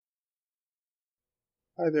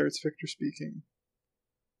Hi there, it's Victor speaking.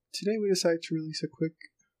 Today we decided to release a quick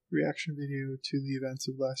reaction video to the events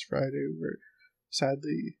of last Friday where,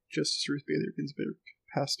 sadly, Justice Ruth Bader Ginsburg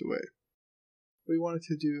passed away. We wanted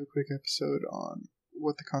to do a quick episode on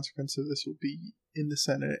what the consequence of this will be in the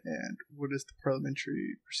Senate and what is the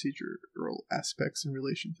parliamentary procedural aspects in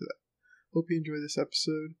relation to that. Hope you enjoy this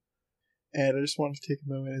episode, and I just wanted to take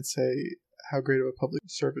a moment and say how great of a public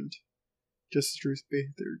servant Justice Ruth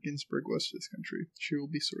Bader Ginsburg was to this country. She will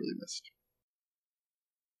be sorely missed.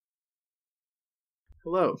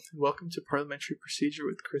 Hello, and welcome to Parliamentary Procedure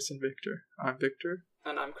with Chris and Victor. I'm Victor.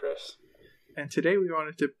 And I'm Chris. And today we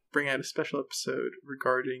wanted to bring out a special episode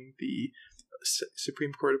regarding the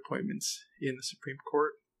Supreme Court appointments in the Supreme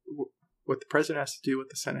Court, what the President has to do, what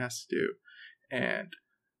the Senate has to do, and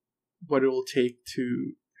what it will take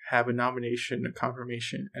to have a nomination, a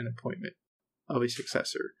confirmation, and appointment of a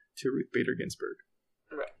successor to Ruth Bader Ginsburg.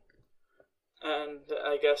 Right. And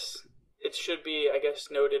I guess it should be,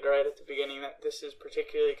 noted right at the beginning that this is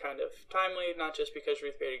particularly kind of timely, not just because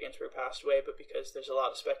Ruth Bader Ginsburg passed away, but because there's a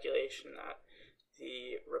lot of speculation that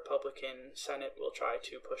the Republican Senate will try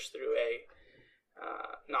to push through a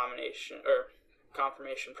nomination or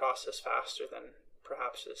confirmation process faster than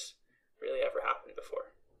perhaps has really ever happened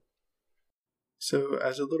before. So,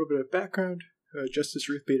 as a little bit of background, Justice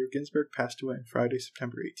Ruth Bader Ginsburg passed away on Friday,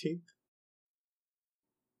 September 18th.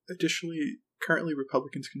 Additionally, currently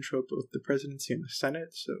Republicans control both the presidency and the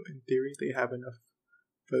Senate, so in theory they have enough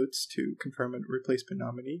votes to confirm a replacement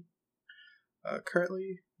nominee.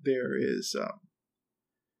 Currently, there is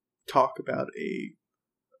talk about a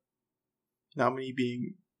nominee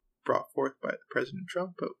being brought forth by President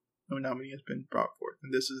Trump, but no nominee has been brought forth,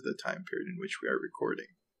 and this is the time period in which we are recording.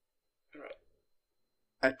 Right.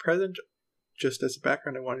 At present, just as a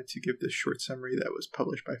background, I wanted to give this short summary that was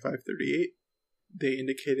published by 538. They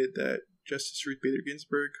indicated that Justice Ruth Bader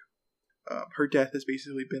Ginsburg, her death has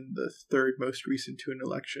basically been the third most recent to an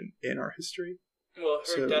election in our history. Well,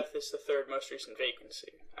 her death is the third most recent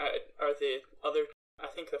vacancy. Are the other? I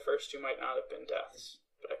think the first two might not have been deaths,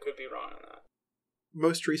 but I could be wrong on that.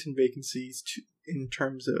 Most recent vacancies in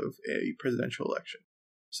terms of a presidential election.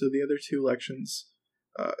 So the other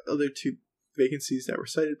two vacancies that were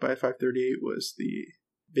cited by 538 was the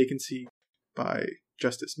vacancy by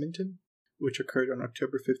Justice Minton, which occurred on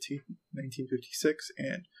October 15, 1956,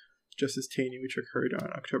 and Justice Taney, which occurred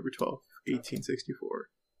on October 12, 1864.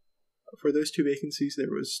 For those two vacancies,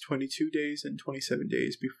 there was 22 days and 27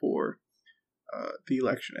 days before the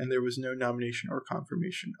election, and there was no nomination or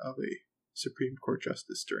confirmation of a Supreme Court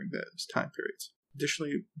justice during those time periods.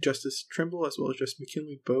 Additionally, Justice Trimble as well as Justice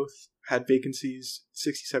McKinley both had vacancies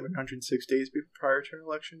 6,706 days prior to an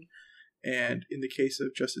election, and in the case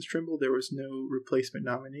of Justice Trimble, there was no replacement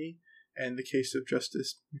nominee, and in the case of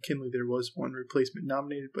Justice McKinley, there was one replacement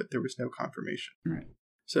nominated, but there was no confirmation. Right.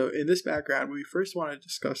 So in this background, we first want to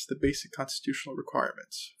discuss the basic constitutional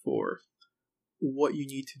requirements for what you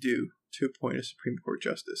need to do to appoint a Supreme Court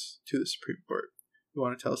justice to the Supreme Court. You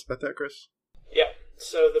want to tell us about that, Chris? Yeah.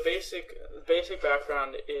 So the basic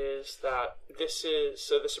background is that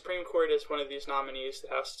the Supreme Court is one of these nominees that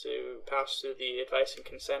has to pass through the advice and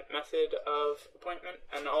consent method of appointment,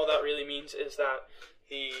 and all that really means is that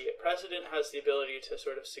the president has the ability to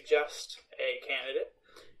sort of suggest a candidate,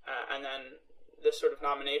 and then this sort of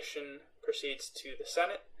nomination proceeds to the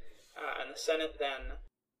Senate, and the Senate then,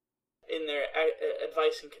 in their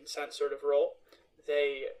advice and consent sort of role,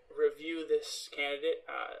 they review this candidate.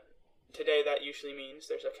 Today, that usually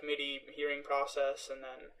means there's a committee hearing process, and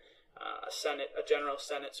then a general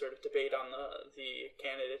Senate sort of debate on the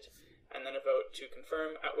candidate, and then a vote to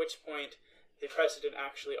confirm. At which point, the president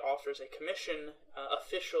actually offers a commission,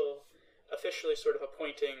 officially sort of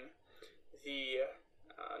appointing the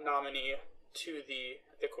nominee to the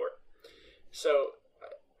court. So,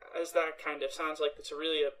 as that kind of sounds like, it's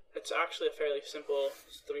actually a fairly simple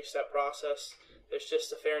 3-step process. There's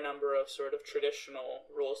just a fair number of sort of traditional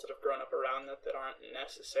rules that have grown up around that aren't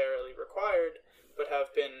necessarily required, but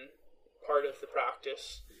have been part of the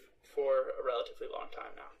practice for a relatively long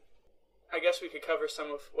time now. I guess we could cover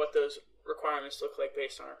some of what those requirements look like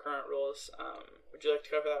based on our current rules. Would you like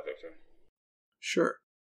to cover that, Victor? Sure.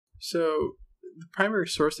 So the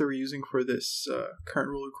primary source that we're using for this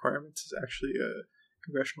current rule requirements is actually a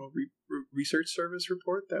Congressional Research Service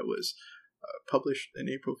report that was published in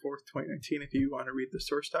April 4th, 2019. If you want to read the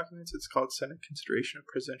source documents, it's called Senate Consideration of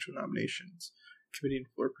Presidential Nominations, Committee and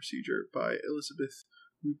Floor Procedure by Elizabeth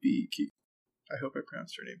Rubicki. I hope I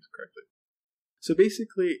pronounced her name correctly. So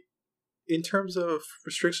basically, in terms of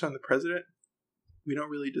restrictions on the president, we don't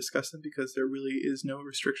really discuss them because there really is no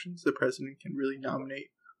restrictions. The president can really nominate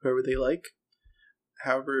whoever they like.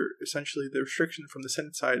 However, essentially the restriction from the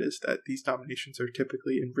Senate side is that these nominations are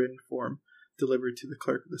typically in written form delivered to the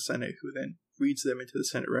clerk of the Senate, who then reads them into the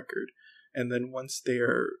Senate record. And then once they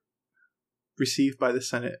are received by the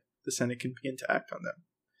Senate can begin to act on them.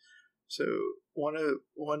 So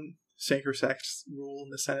one sacrosanct rule in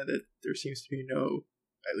the Senate that there seems to be no,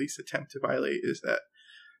 at least attempt to violate, is that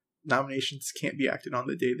nominations can't be acted on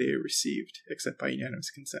the day they are received, except by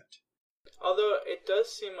unanimous consent. Although it does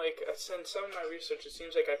seem like, in some of my research, it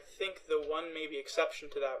seems like I think the one maybe exception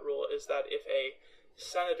to that rule is that if a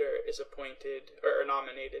senator is appointed or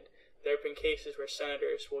nominated, there have been cases where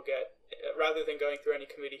senators will get, rather than going through any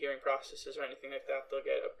committee hearing processes or anything like that, they'll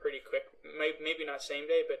get a pretty quick, maybe not same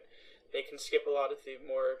day, but they can skip a lot of the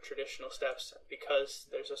more traditional steps because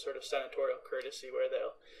there's a sort of senatorial courtesy where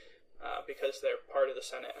they'll, because they're part of the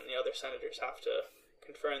Senate and the other senators have to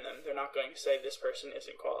confirm them, they're not going to say this person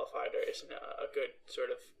isn't qualified or isn't a good sort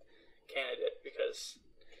of candidate, because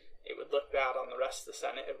it would look bad on the rest of the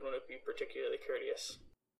Senate. It wouldn't be particularly courteous.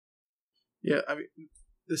 Yeah, I mean,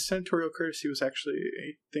 the senatorial courtesy was actually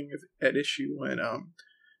a thing at issue when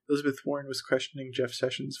Elizabeth Warren was questioning Jeff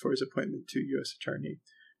Sessions for his appointment to U.S. Attorney.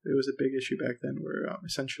 There was a big issue back then where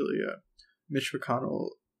essentially Mitch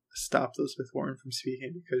McConnell stopped Elizabeth Warren from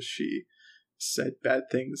speaking because she said bad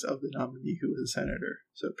things of the nominee who was a senator.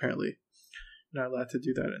 So apparently you're not allowed to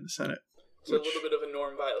do that in the Senate. So a little bit of a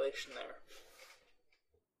norm violation there.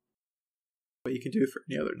 But you can do it for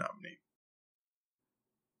any other nominee.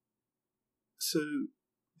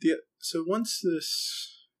 So once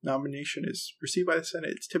this nomination is received by the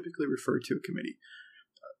Senate, it's typically referred to a committee.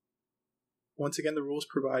 Once again, the rules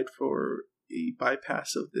provide for a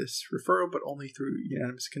bypass of this referral, but only through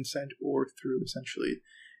unanimous consent or through essentially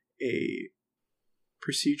a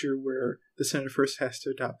procedure where the Senate first has to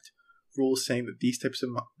adopt rules saying that these types of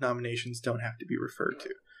nominations don't have to be referred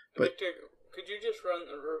to. But Victor, could you just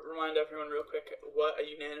remind everyone real quick what a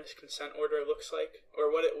unanimous consent order looks like,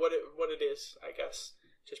 or what it is? I guess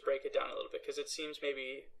just break it down a little bit, because it seems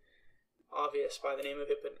maybe obvious by the name of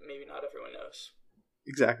it, but maybe not everyone knows.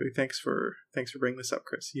 Exactly. Thanks for bringing this up,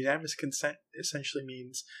 Chris. Unanimous consent essentially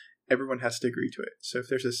means everyone has to agree to it. So if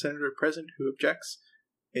there's a senator present who objects,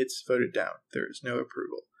 it's voted down. There is no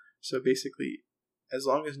approval. So basically, as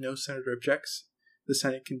long as no senator objects, the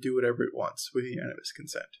Senate can do whatever it wants with unanimous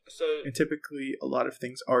consent. And typically, a lot of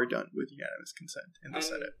things are done with unanimous consent in the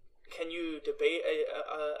Senate. Can you debate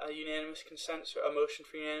a unanimous consent, so a motion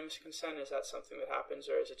for unanimous consent? Is that something that happens,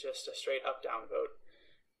 or is it just a straight up-down vote?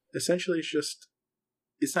 Essentially,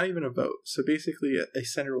 it's not even a vote. So basically, a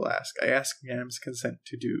senator will ask, I ask unanimous consent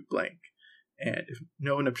to do blank. And if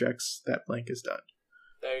no one objects, that blank is done.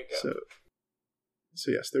 There you go.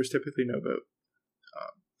 So yes, there's typically no vote.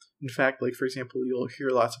 In fact, like for example, you'll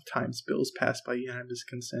hear lots of times bills passed by unanimous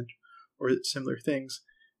consent or similar things,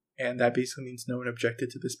 and that basically means no one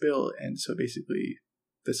objected to this bill, and so basically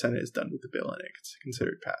the Senate is done with the bill and it's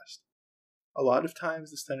considered passed. A lot of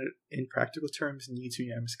times the Senate, in practical terms, needs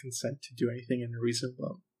unanimous consent to do anything in a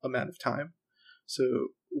reasonable amount of time. So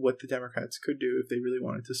what the Democrats could do if they really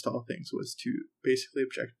wanted to stall things was to basically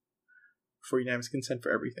object for unanimous consent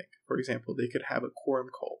for everything. For example, they could have a quorum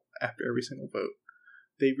call after every single vote.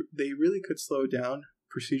 They really could slow down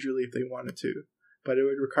procedurally if they wanted to, but it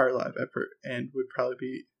would require a lot of effort and would probably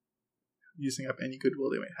be using up any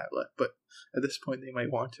goodwill they might have left. But at this point, they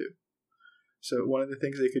might want to. So one of the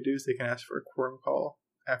things they could do is they can ask for a quorum call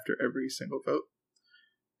after every single vote,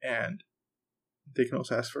 and they can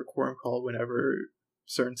also ask for a quorum call whenever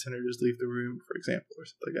certain senators leave the room, for example, or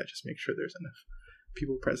something like that. Just make sure there's enough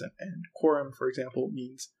people present. And quorum, for example,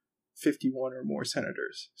 means 51 or more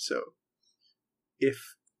senators. So if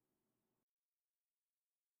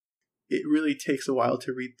it really takes a while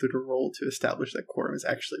to read through the roll to establish that quorum is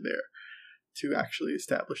actually there, to actually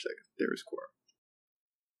establish that there is quorum.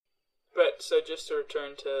 But so just to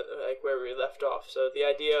return to like where we left off, so the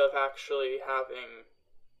idea of actually having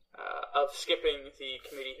of skipping the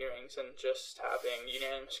committee hearings and just having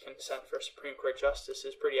unanimous consent for Supreme Court justice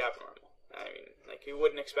is pretty abnormal. I mean, like, you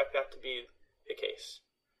wouldn't expect that to be the case.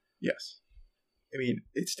 Yes. I mean,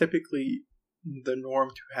 it's typically the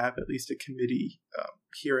norm to have at least a committee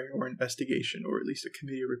hearing or investigation, or at least a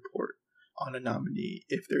committee report on a nominee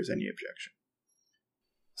if there's any objection.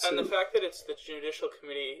 And the fact that it's the Judicial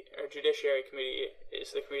Committee, or Judiciary Committee,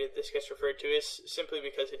 is the committee that this gets referred to is simply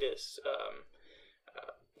because it is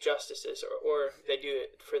justices, or they do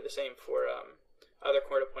it for the same for other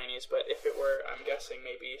court appointees. But if it were, I'm guessing,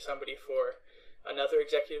 maybe somebody for another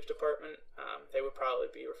executive department, they would probably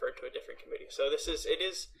be referred to a different committee. So it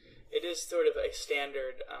is sort of a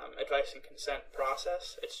standard advice and consent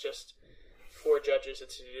process. It's just for judges,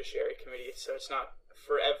 it's a judiciary committee, so it's not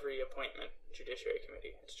for every appointment judiciary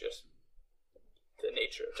committee. It's just the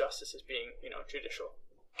nature of justice as being, judicial.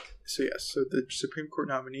 So yes, so the Supreme Court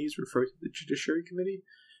nominees refer to the Judiciary Committee,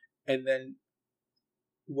 and then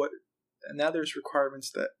now there's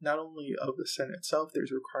requirements that not only of the Senate itself,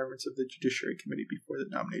 there's requirements of the Judiciary Committee before the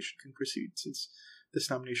nomination can proceed, since this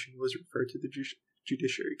nomination was referred to the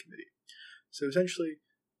Judiciary Committee. So essentially,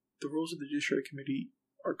 the rules of the Judiciary Committee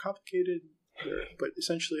are complicated, but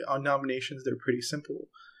essentially on nominations they're pretty simple.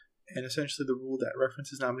 And essentially the rule that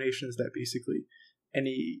references nominations is that basically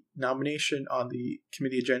any nomination on the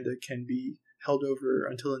committee agenda can be held over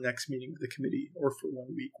until the next meeting of the committee or for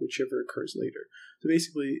 1 week, whichever occurs later. So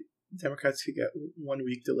basically, Democrats could get 1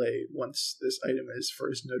 week delay once this item is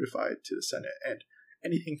first notified to the Senate, and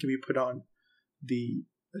anything can be put on the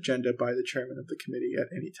agenda by the chairman of the committee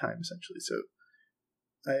at any time, essentially. So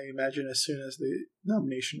I imagine as soon as the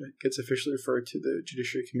nomination gets officially referred to the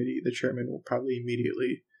Judiciary Committee, the chairman will probably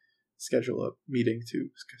immediately schedule a meeting to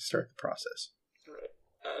start the process. Right.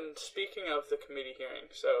 And speaking of the committee hearing,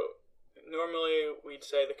 so normally we'd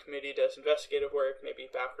say the committee does investigative work, maybe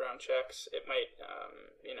background checks. It might,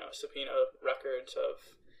 subpoena records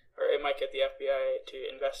or it might get the FBI to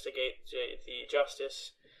investigate the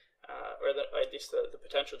justice, or at least the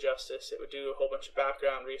potential justice. It would do a whole bunch of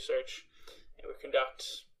background research. It would conduct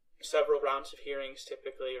several rounds of hearings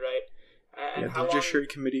typically, right? And the Judiciary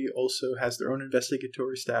Committee also has their own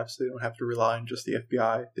investigatory staff, so they don't have to rely on just the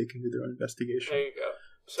FBI. They can do their own investigation. There you go.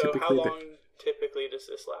 So how long typically does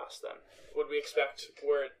this last then? Would we expect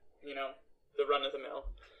the run-of-the-mill?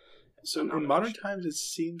 So in modern times, it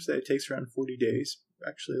seems that it takes around 40 days,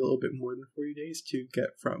 actually a little bit more than 40 days, to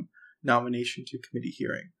get from nomination to committee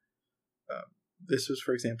hearing. This was,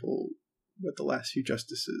 for example, what the last few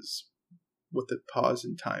justices, what the pause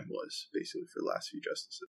in time was, basically, for the last few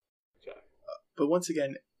justices. Okay. But once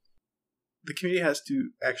again, the committee has to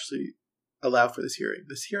actually allow for this hearing.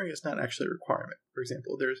 This hearing is not actually a requirement. For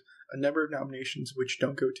example, there's a number of nominations which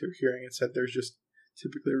don't go to a hearing. Instead, there's just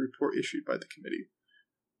typically a report issued by the committee.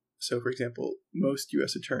 So, for example, most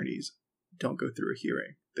U.S. attorneys don't go through a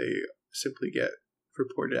hearing. They simply get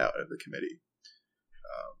reported out of the committee.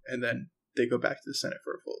 And then they go back to the Senate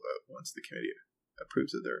for a full vote once the committee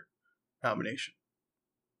approves of their nomination.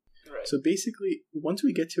 Right. So basically, once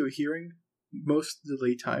we get to a hearing, most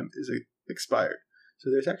delay time is expired. So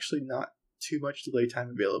there's actually not too much delay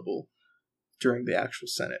time available during the actual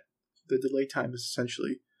Senate. The delay time is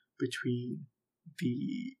essentially between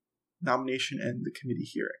the nomination and the committee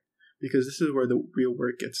hearing, because this is where the real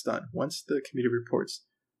work gets done. Once the committee reports,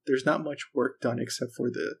 there's not much work done except for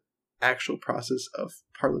the actual process of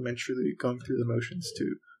parliamentarily going through the motions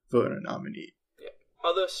to vote on a nominee. Yeah.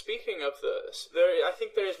 Although speaking of this, I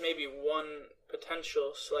think there is maybe one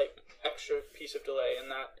potential slight extra piece of delay in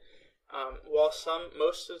that while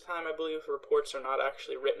most of the time I believe reports are not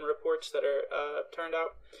actually written reports that are turned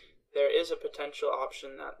out, there is a potential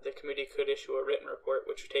option that the committee could issue a written report,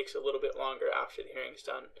 which takes a little bit longer after the hearing's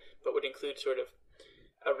done, but would include sort of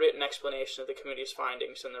a written explanation of the committee's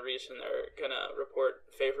findings and the reason they're going to report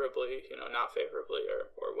favorably, not favorably,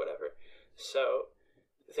 or whatever. So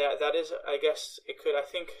that is, I guess, it could, I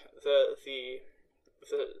think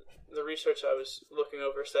the research I was looking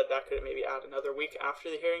over said that could maybe add another week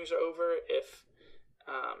after the hearings are over if,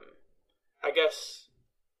 I guess,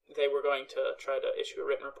 they were going to try to issue a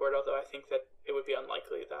written report, although I think that it would be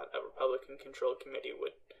unlikely that a Republican-controlled committee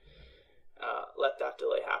would let that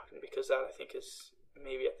delay happen, because that, I think, is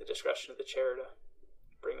maybe at the discretion of the chair to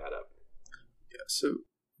bring that up. Yeah, so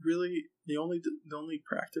really, the only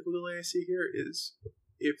practical delay I see here is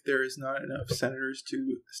if there is not enough senators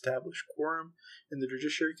to establish quorum in the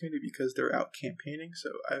Judiciary Committee because they're out campaigning.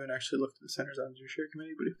 So I haven't actually looked at the senators on the Judiciary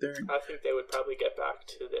Committee, but if they're I think they would probably get back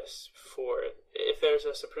to this if there's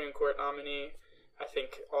a Supreme Court nominee, I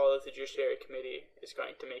think all of the Judiciary Committee is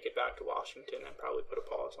going to make it back to Washington and probably put a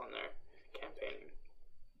pause on their campaigning.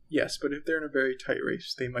 Yes, but if they're in a very tight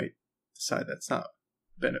race, they might decide that's not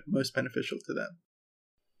most beneficial to them.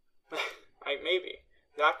 Maybe.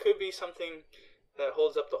 That could be something that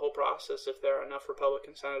holds up the whole process if there are enough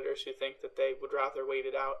Republican senators who think that they would rather wait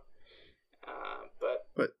it out.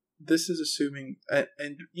 But this is assuming,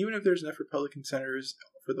 and even if there's enough Republican senators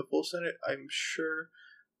for the full Senate, I'm sure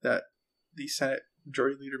that the Senate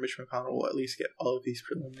Majority Leader Mitch McConnell will at least get all of these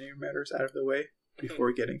preliminary matters out of the way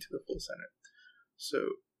before getting to the full Senate. So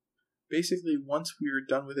basically, once we are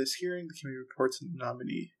done with this hearing, the committee reports on the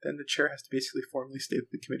nominee. Then the chair has to basically formally state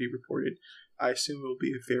that the committee reported. I assume it will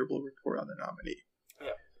be a favorable report on the nominee.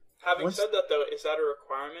 Yeah. Having said that, though, is that a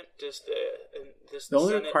requirement? Does the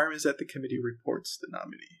only Senate... requirement is that the committee reports the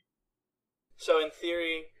nominee. So in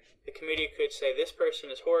theory, the committee could say this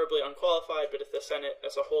person is horribly unqualified, but if the Senate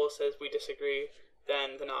as a whole says we disagree,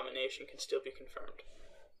 then the nomination can still be confirmed.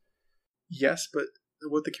 Yes, but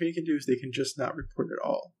what the committee can do is they can just not report at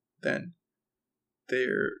all. Then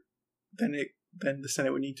the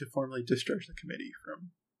Senate would need to formally discharge the committee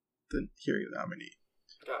from the hearing of the nominee.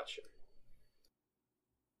 Gotcha.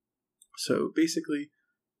 So basically,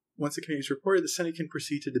 once the committee is reported, the Senate can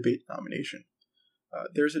proceed to debate the nomination.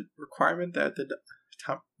 There's a requirement that the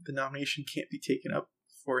nomination can't be taken up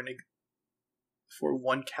for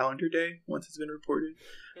one calendar day once it's been reported.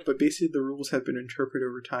 But basically, the rules have been interpreted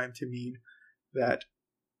over time to mean that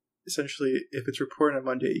essentially, if it's reported on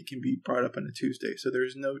Monday, it can be brought up on a Tuesday. So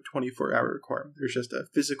there's no 24-hour requirement. There's just a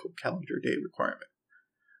physical calendar day requirement.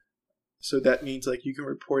 So that means like you can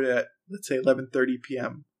report it at, let's say, 11:30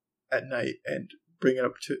 p.m. at night and bring it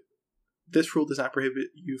up to... This rule does not prohibit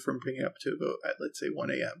you from bringing it up to a vote at, let's say,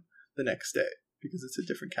 1 a.m. the next day, because it's a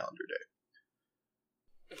different calendar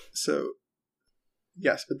day. So,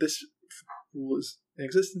 yes, but this rule is in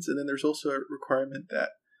existence, and then there's also a requirement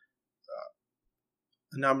that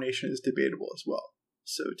a nomination is debatable as well.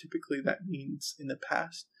 So typically that means in the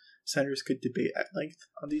past, senators could debate at length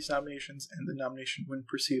on these nominations, and the nomination wouldn't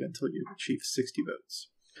proceed until you've achieved 60 votes.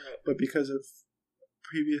 Right. But because of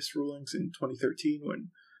previous rulings in 2013,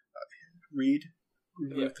 when Reid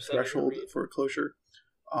removed the threshold for closure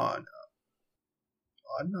on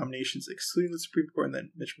nominations excluding the Supreme Court, and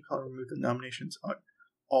then Mitch McConnell removed the nominations on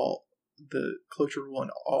the closure rule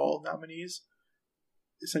on all nominees.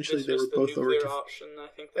 Essentially, they were both the nuclear option, I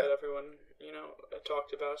think, that everyone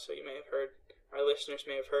talked about. So you may have heard, our listeners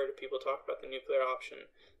may have heard people talk about the nuclear option.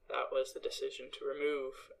 That was the decision to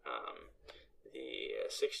remove the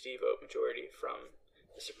 60 vote majority from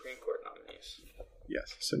the Supreme Court nominees.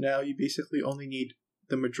 Yes. So now you basically only need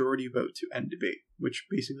the majority vote to end debate, which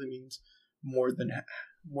basically means more than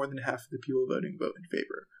half of the people voting vote in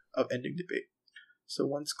favor of ending debate. So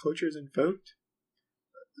once cloture is invoked,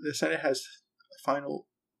 the Senate has a final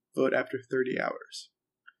vote after 30 hours.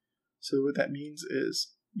 So what that means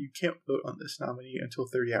is you can't vote on this nominee until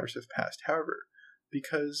 30 hours have passed. However,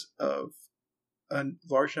 because of a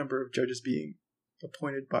large number of judges being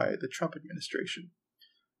appointed by the Trump administration,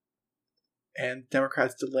 and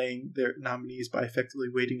Democrats delaying their nominees by effectively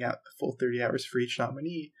waiting out the full 30 hours for each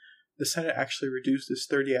nominee, the Senate actually reduced this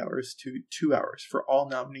 30 hours to 2 hours for all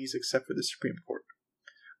nominees except for the Supreme Court.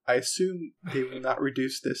 I assume they will not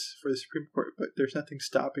reduce this for the Supreme Court, but there's nothing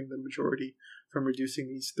stopping the majority from reducing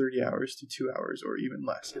these 30 hours to 2 hours or even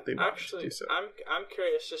less if they want to do so. I'm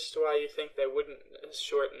curious as to why you think they wouldn't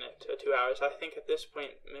shorten it to 2 hours. I think at this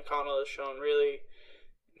point McConnell has shown really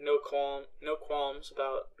no qualms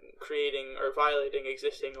about creating or violating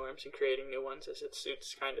existing norms and creating new ones as it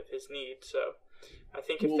suits kind of his need. So I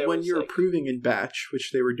think if when you're approving in batch,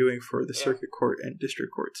 which they were doing for the circuit court and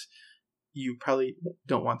district courts, you probably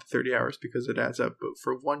don't want the 30 hours because it adds up. But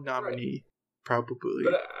for one nominee, probably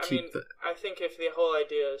I think if the whole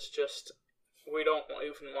idea is just we don't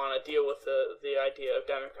even want to deal with the idea of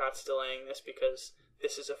Democrats delaying this because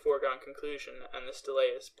this is a foregone conclusion and this delay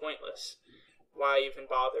is pointless, why even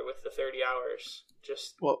bother with the 30 hours?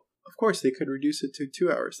 Well, of course, they could reduce it to 2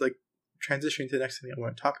 hours. Like, transitioning to the next thing I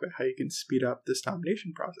want to talk about, how you can speed up this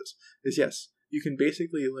nomination process, is yes, you can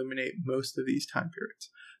basically eliminate most of these time periods.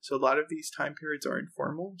 So a lot of these time periods are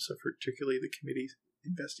informal, so particularly the committee's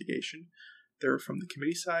investigation, they're from the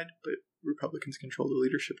committee side, but Republicans control the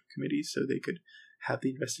leadership of committees, so they could have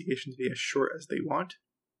the investigations be as short as they want.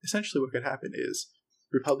 Essentially what could happen is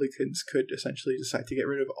Republicans could essentially decide to get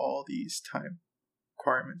rid of all these time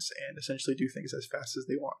requirements and essentially do things as fast as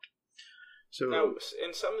they want. So now,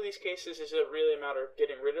 in some of these cases, is it really a matter of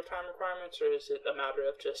getting rid of time requirements, or is it a matter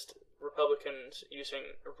of just Republican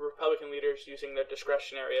leaders using their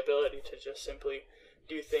discretionary ability to just simply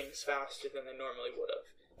do things faster than they normally would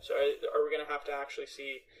have? So are we going to have to actually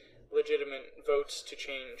see legitimate votes to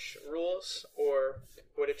change rules, or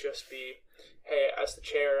would it just be, hey, as the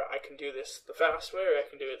chair, I can do this the fast way, or I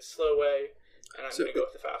can do it the slow way, and I'm going to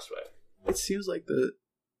go with the fast way? It seems like the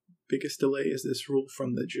biggest delay is this rule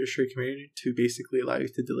from the Judiciary Committee to basically allow you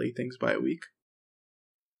to delay things by a week.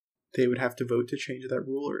 They would have to vote to change that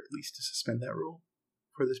rule, or at least to suspend that rule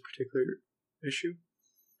for this particular issue.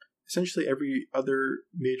 Essentially, every other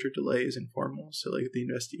major delay is informal, so like the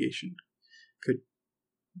investigation could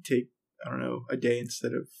take, a day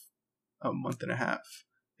instead of a month and a half,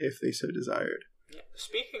 if they so desired. Yeah.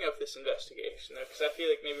 Speaking of this investigation, though, because I feel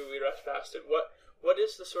like maybe we rushed past it, what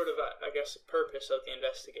is the sort of, purpose of the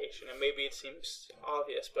investigation? And maybe it seems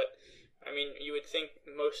obvious, but, you would think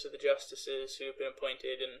most of the justices who have been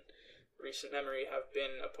appointed in recent memory have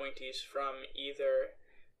been appointees from either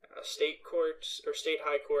state courts or state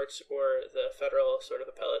high courts or the federal sort of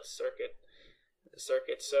appellate circuit.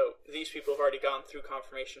 So these people have already gone through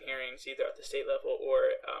confirmation hearings either at the state level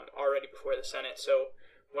or already before the Senate. So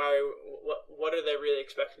what are they really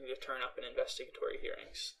expecting to turn up in investigatory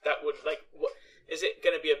hearings? That would is it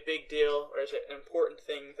going to be a big deal, or is it an important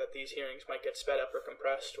thing that these hearings might get sped up or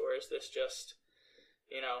compressed, or is this just,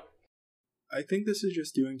 I think this is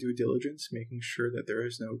just doing due diligence, making sure that there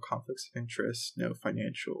is no conflicts of interest, no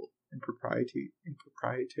financial improprieties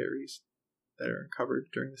that are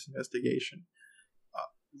uncovered during this investigation.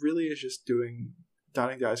 Really is just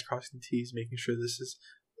dotting the I's, crossing the T's, making sure this is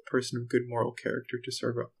a person of good moral character to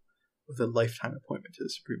serve with a lifetime appointment to the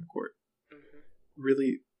Supreme Court. Mm-hmm.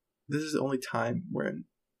 Really, this is the only time when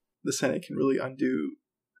the Senate can really undo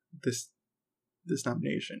this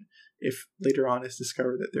nomination. If later on it's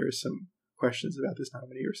discovered that there is some questions about this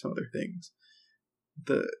nominee or some other things,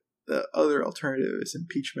 the other alternative is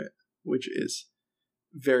impeachment, which is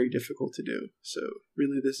very difficult to do. So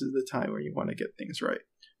really, this is the time where you want to get things right.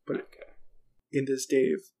 But in this day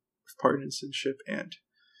of partisanship and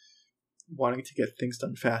wanting to get things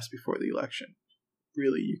done fast before the election,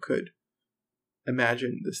 really you could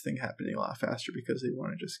imagine this thing happening a lot faster because they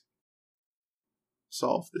want to just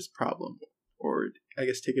solve this problem or, I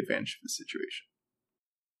guess, take advantage of the situation.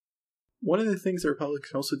 One of the things the Republicans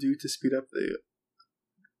can also do to speed up the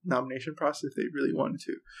nomination process, if they really wanted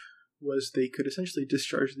to, was they could essentially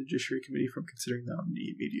discharge the Judiciary Committee from considering the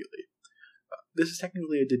nominee immediately. This is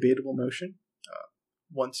technically a debatable motion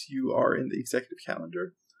once you are in the executive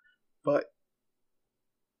calendar, but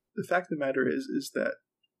the fact of the matter is that,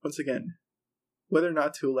 once again, whether or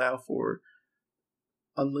not to allow for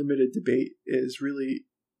unlimited debate is really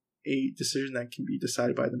a decision that can be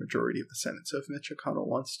decided by the majority of the Senate. So if Mitch McConnell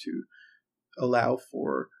wants to allow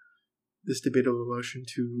for this debatable motion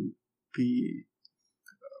to be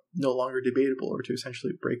no longer debatable, or to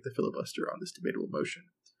essentially break the filibuster on this debatable motion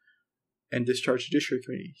and discharge the Judiciary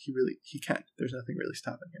Committee, he can. There's nothing really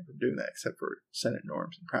stopping him from doing that except for Senate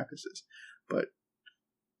norms and practices. But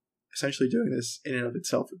essentially doing this in and of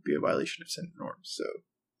itself would be a violation of Senate norms. So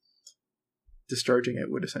discharging it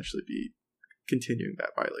would essentially be continuing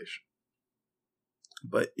that violation.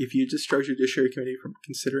 But if you discharge the Judiciary Committee from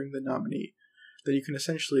considering the nominee, then you can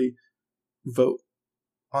essentially vote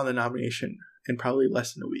on the nomination in probably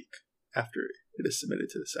less than a week after it is submitted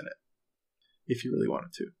to the Senate, if you really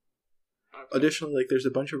wanted to. Okay. Additionally, there's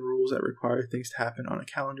a bunch of rules that require things to happen on a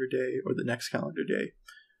calendar day or the next calendar day.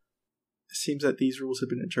 It seems that these rules have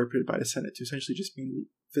been interpreted by the Senate to essentially just mean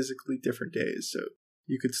physically different days. So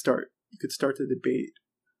you could start the debate,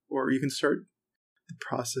 or you can start the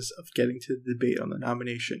process of getting to the debate on the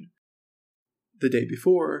nomination the day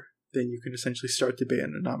before. Then you can essentially start debate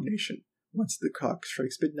on the nomination once the clock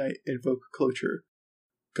strikes midnight, invoke cloture,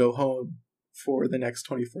 go home for the next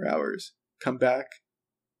 24 hours, come back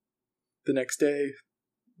the next day,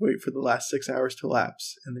 wait for the last 6 hours to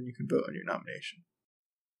elapse, and then you can vote on your nomination.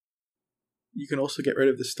 You can also get rid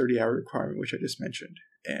of this 30-hour requirement, which I just mentioned,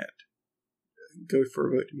 and go for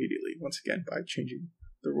a vote immediately, once again, by changing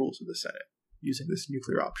the rules of the Senate, using this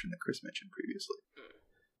nuclear option that Chris mentioned previously.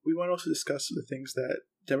 We want to also discuss the things that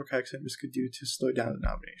Democratic senators could do to slow down the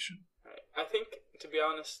nomination. I think, to be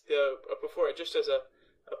honest, before, just as a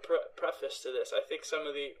preface to this, I think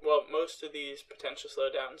most of these potential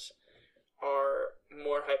slowdowns are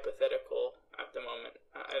more hypothetical at the moment.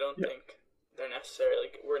 I don't think they're necessarily.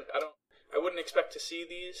 I wouldn't expect to see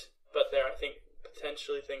these, but there are, I think,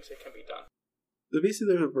 potentially things that can be done. So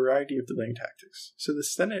basically, there's a variety of delaying tactics. So the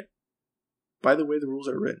Senate, by the way the rules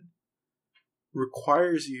are written,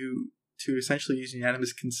 requires you to essentially use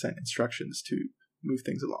unanimous consent instructions to move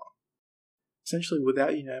things along. Essentially,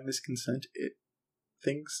 without unanimous consent,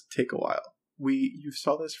 things take a while. You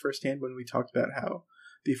saw this firsthand when we talked about how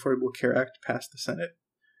the Affordable Care Act passed the Senate.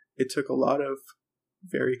 It took a lot of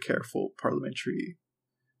very careful parliamentary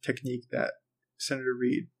technique that Senator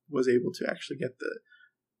Reid was able to actually get the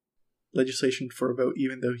legislation for a vote,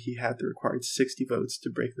 even though he had the required 60 votes to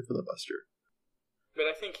break the filibuster. But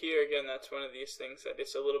I think here, again, that's one of these things that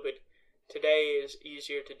it's a little bit... Today is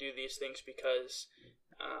easier to do these things because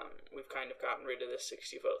we've kind of gotten rid of the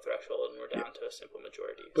 60-vote threshold and we're down to a simple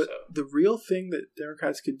majority. But the real thing that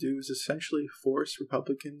Democrats could do is essentially force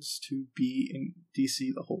Republicans to be in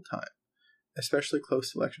D.C. the whole time, especially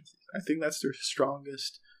close to election season. I think that's their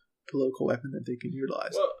strongest political weapon that they can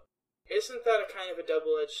utilize. Well, isn't that a kind of a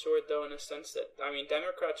double-edged sword, though, in a sense that,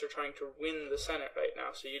 Democrats are trying to win the Senate right now,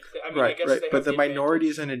 so you'd right. But the minority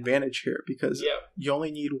is an advantage here because you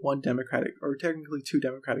only need one Democratic, or technically two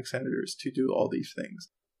Democratic senators to do all these things.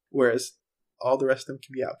 whereas all the rest of them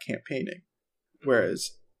can be out campaigning.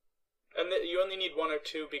 Whereas... And you only need one or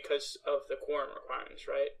two because of the quorum requirements,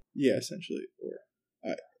 right? Yeah, essentially.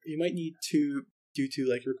 Or you might need two due to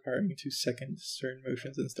like requiring to second certain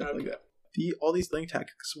motions and stuff like that. All these delaying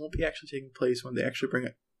tactics won't be actually taking place when they actually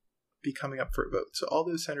be coming up for a vote. So all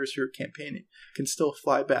those senators who are campaigning can still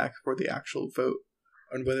fly back for the actual vote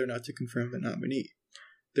on whether or not to confirm the nominee.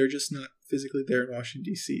 They're just not physically there in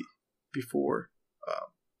Washington, D.C. before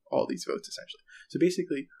all these votes, essentially. So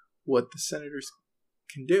basically, what the senators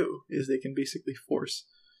can do is they can basically force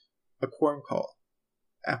a quorum call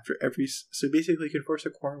after every... So basically, you can force a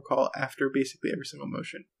quorum call after basically every single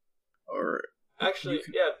motion. Or actually,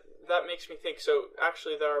 yeah, that makes me think. So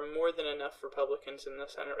actually, there are more than enough Republicans in the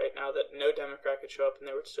Senate right now that no Democrat could show up and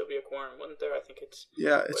there would still be a quorum, wouldn't there? I think it's...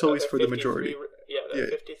 Yeah, it's always for the majority.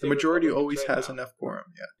 The majority always has enough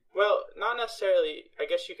quorum, yeah. Well, not necessarily. I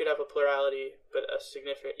guess you could have a plurality, but a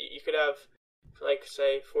significant... You could have, like,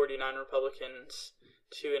 say, 49 Republicans,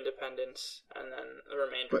 2 independents, and then the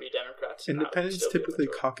remainder be Democrats. Independents typically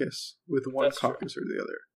caucus with one caucus or the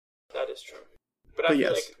other. That is true. But I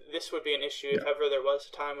feel like this would be an issue if ever there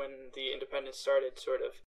was a time when the independents started, sort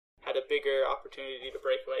of, had a bigger opportunity to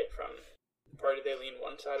break away from the party they lean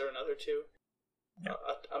one side or another to. Yeah.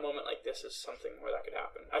 A moment like this is something where that could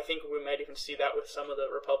happen. I think we might even see that with some of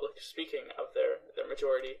the Republicans, speaking of their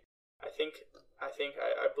majority.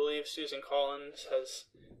 I believe Susan Collins has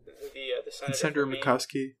the senator. And Senator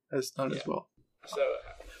Murkowski has done as well. So,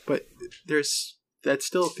 but that's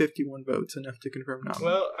still 51 votes, enough to confirm nominee.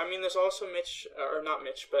 Well, I mean, there's also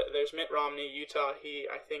there's Mitt Romney, Utah.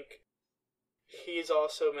 I think he's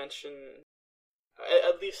also mentioned.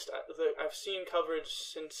 At least I've seen coverage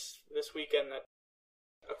since this weekend that,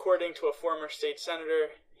 according to a former state senator,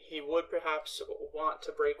 he would perhaps want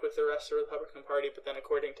to break with the rest of the Republican Party, but then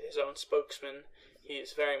according to his own spokesman,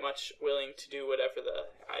 he's very much willing to do whatever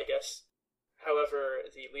however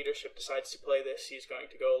the leadership decides to play this, he's going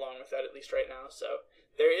to go along with that, at least right now. So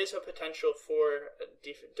there is a potential for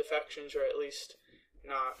defections, or at least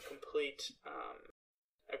not complete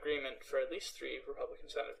agreement for at least 3 Republican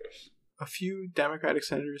senators. A few Democratic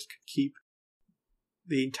senators could keep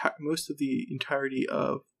most of the entirety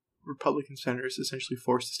of Republican senators essentially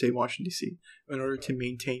forced to stay in Washington, D.C. in order to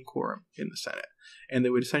maintain quorum in the Senate. And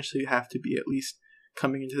they would essentially have to be at least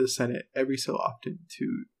coming into the Senate every so often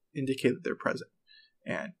to indicate that they're present.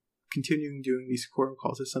 And continuing doing these quorum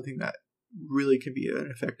calls is something that really can be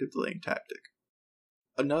an effective delaying tactic.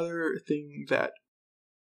 Another thing that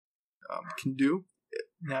can do,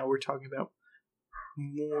 now we're talking about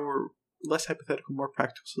less hypothetical, more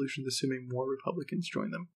practical solutions, assuming more Republicans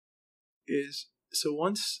join them, is so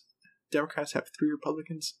once Democrats have 3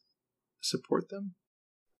 Republicans support them,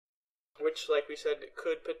 which, like we said,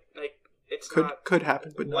 could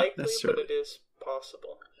happen, but likely, not necessarily. But it is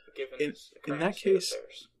possible, given in that case,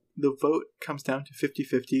 the vote comes down to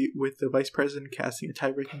 50-50, with the vice president casting a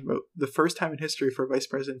tie-breaking vote. The first time in history for a vice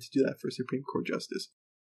president to do that for a Supreme Court justice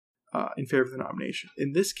in favor of the nomination.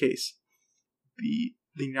 In this case, the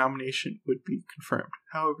nomination would be confirmed.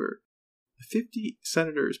 However, the 50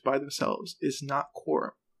 senators by themselves is not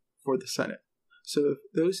quorum for the Senate. So if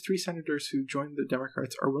those 3 senators who joined the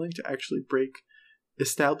Democrats are willing to actually break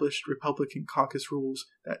established Republican caucus rules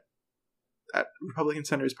that Republican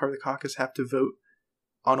senators part of the caucus have to vote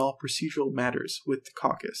on all procedural matters with the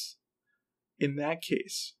caucus, in that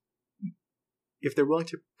case, if they're willing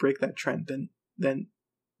to break that trend, then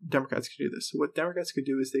Democrats could do this. So what Democrats could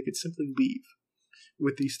do is they could simply leave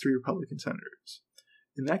with these 3 Republican senators.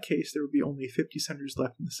 In that case, there would be only 50 senators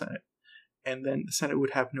left in the Senate, and then the Senate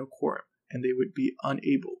would have no quorum, and they would be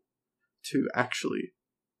unable to actually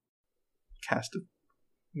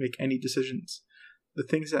make any decisions. The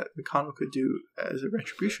things that McConnell could do as a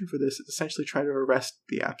retribution for this is essentially try to arrest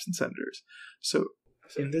the absent senators. So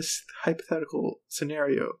in this hypothetical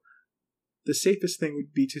scenario, the safest thing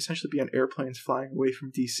would be to essentially be on airplanes flying away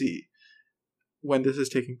from D.C. when this is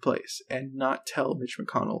taking place, and not tell Mitch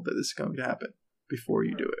McConnell that this is going to happen before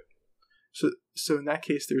you do it. So in that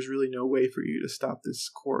case, there's really no way for you to stop this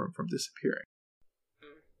quorum from disappearing.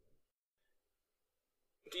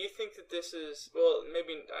 Do you think that this is... Well,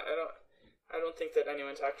 maybe... I don't think that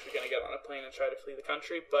anyone's actually going to get on a plane and try to flee the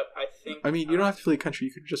country, but I think... I mean, you don't have to flee the country.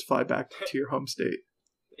 You could just fly back to your home state.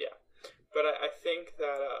 Yeah. But I think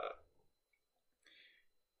that...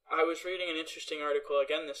 I was reading an interesting article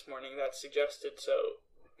again this morning that suggested... So,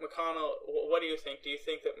 McConnell... What do you think? Do you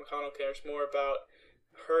think that McConnell cares more about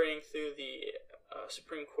hurrying through the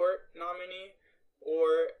Supreme Court nominee,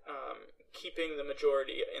 or keeping the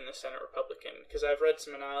majority in the Senate Republican? Because I've read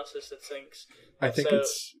some analysis that thinks... I think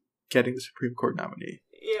it's getting the Supreme Court nominee.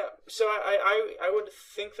 Yeah, so I would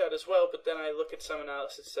think that as well, but then I look at some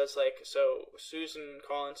analysis that says, like, so Susan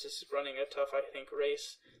Collins is running a tough, I think,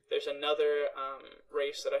 race. There's another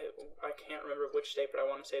race that I can't remember which state, but I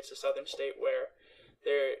want to say it's a southern state where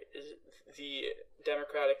there is the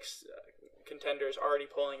Democratic contender is already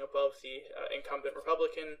polling above the incumbent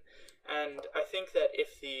Republican, and I think that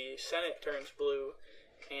if the Senate turns blue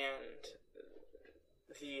and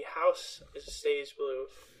the House stays blue,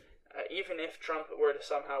 even if Trump were to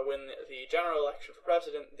somehow win the general election for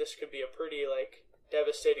president, this could be a pretty, like,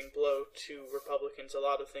 devastating blow to Republicans. A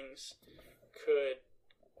lot of things could...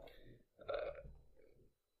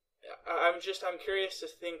 I'm curious to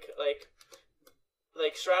think, like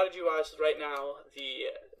strategy-wise, right now,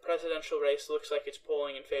 the presidential race looks like it's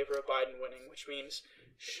polling in favor of Biden winning, which means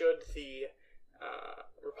should the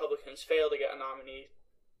Republicans fail to get a nominee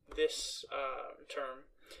this term,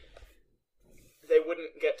 they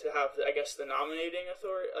wouldn't get to have, I guess, the nominating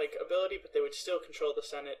ability, but they would still control the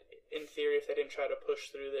Senate in theory if they didn't try to push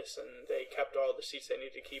through this and they kept all the seats they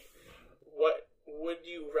need to keep. What would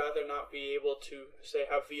you rather not be able to, say,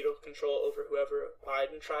 have veto control over whoever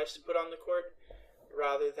Biden tries to put on the court,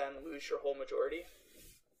 rather than lose your whole majority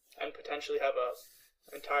and potentially have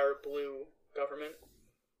a entire blue government?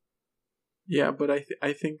 Yeah, but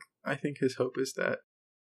I think his hope is that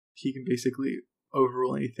he can basically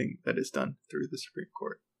overrule anything that is done through the Supreme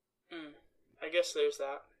Court. I guess there's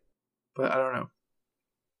that. But I don't know.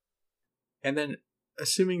 And then,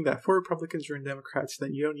 assuming that 4 Republicans are in Democrats,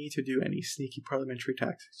 then you don't need to do any sneaky parliamentary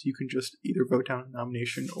tactics. You can just either vote down a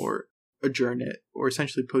nomination or adjourn it, or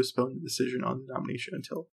essentially postpone the decision on the nomination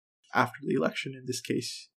until after the election. In this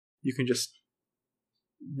case, you can just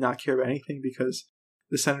not care about anything because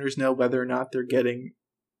the senators know whether or not they're getting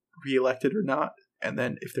reelected or not. And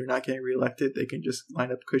then if they're not getting reelected, they can just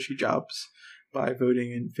line up cushy jobs by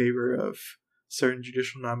voting in favor of certain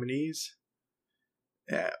judicial nominees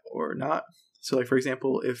or not. So, like, for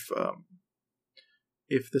example, if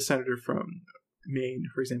the senator from Maine,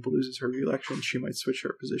 for example, loses her reelection, she might switch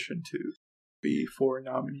her position to be for a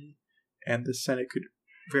nominee, and the Senate could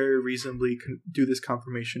very reasonably do this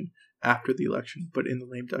confirmation after the election, but in the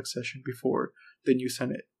lame duck session before the new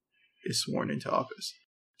Senate is sworn into office.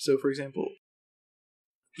 So, for example,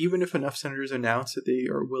 even if enough senators announce that they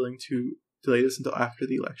are willing to delay this until after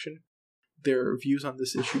the election, their views on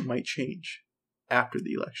this issue might change after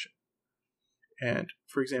the election. And,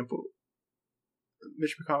 for example,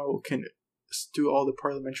 Mitch McConnell can do all the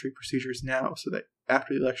parliamentary procedures now so that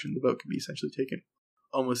after the election, the vote can be essentially taken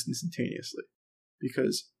almost instantaneously.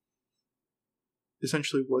 Because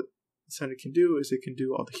essentially what the Senate can do is it can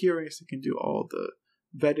do all the hearings, it can do all the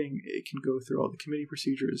vetting, it can go through all the committee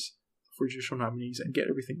procedures for judicial nominees and get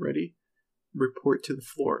everything ready, report to the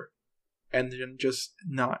floor, and then just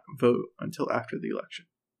not vote until after the election.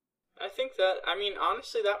 I think that,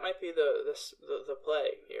 honestly, that might be the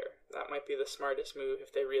play here. That might be the smartest move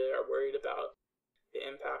if they really are worried about the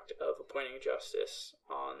impact of appointing a justice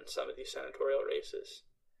on some of these senatorial races.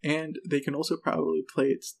 And they can also probably play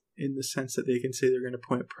it in the sense that they can say they're going to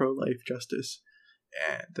appoint a pro-life justice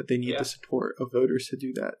and that they need the support of voters to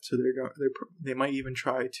do that. So they might even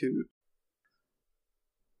try to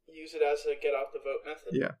use it as a get-out-the-vote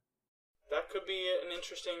method. Yeah. That could be an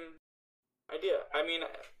interesting idea.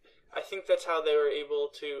 I think that's how they were able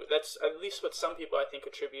to... That's at least what some people, I think,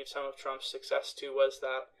 attribute some of Trump's success to, was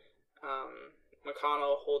that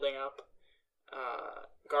McConnell holding up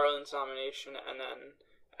Garland's nomination, and then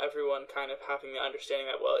everyone kind of having the understanding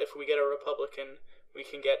that, well, if we get a Republican, we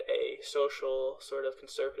can get a social sort of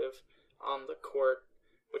conservative on the court,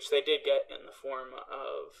 which they did get in the form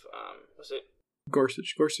of, was it?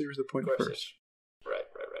 Gorsuch. Gorsuch was appointed first. Right.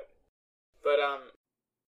 But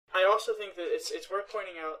I also think that it's worth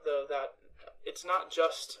pointing out, though, that it's not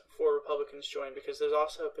just for Republicans to join, because there's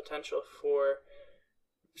also a potential for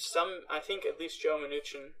some, I think at least Joe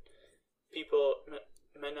Mnuchin, I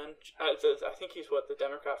think he's the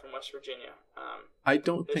Democrat from West Virginia. I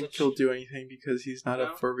don't think he'll do anything because he's not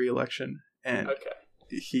up for re-election, and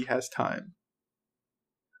he has time.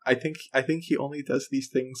 I think he only does these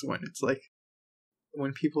things when it's like,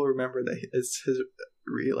 when people remember that it's his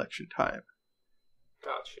re-election time.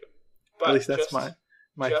 Got you. But at least that's my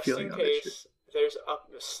feeling on it. Just in case, there's a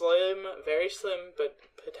very slim, but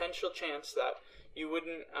potential chance that you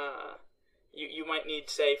wouldn't, you might need,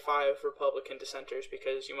 say, 5 Republican dissenters,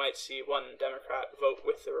 because you might see one Democrat vote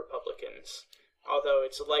with the Republicans. Although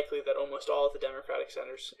it's likely that almost all of the Democratic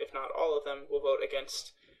senators, if not all of them, will vote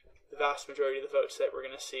against the vast majority of the votes that we're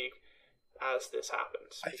going to see as this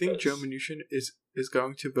happens. I think Joe Mnuchin is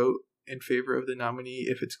going to vote in favor of the nominee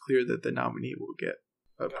if it's clear that the nominee will get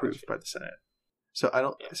approved by the Senate. So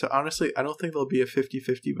Yeah. So honestly, I don't think there'll be a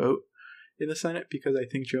 50-50 vote in the Senate, because I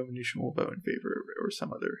think Joe Manchin will vote in favor or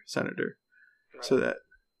some other senator, Right. so that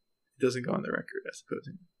it doesn't go on the record as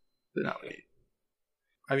opposing the nominee.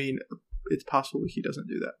 I mean, it's possible he doesn't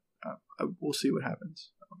do that. We'll see what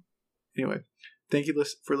happens. Anyway, thank you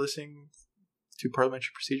for listening to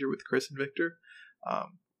Parliamentary Procedure with Chris and Victor.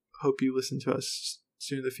 Hope you listen to us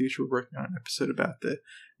soon in the future. We're working on an episode about the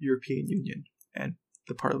European Union and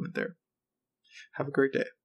the Parliament there. Have a great day.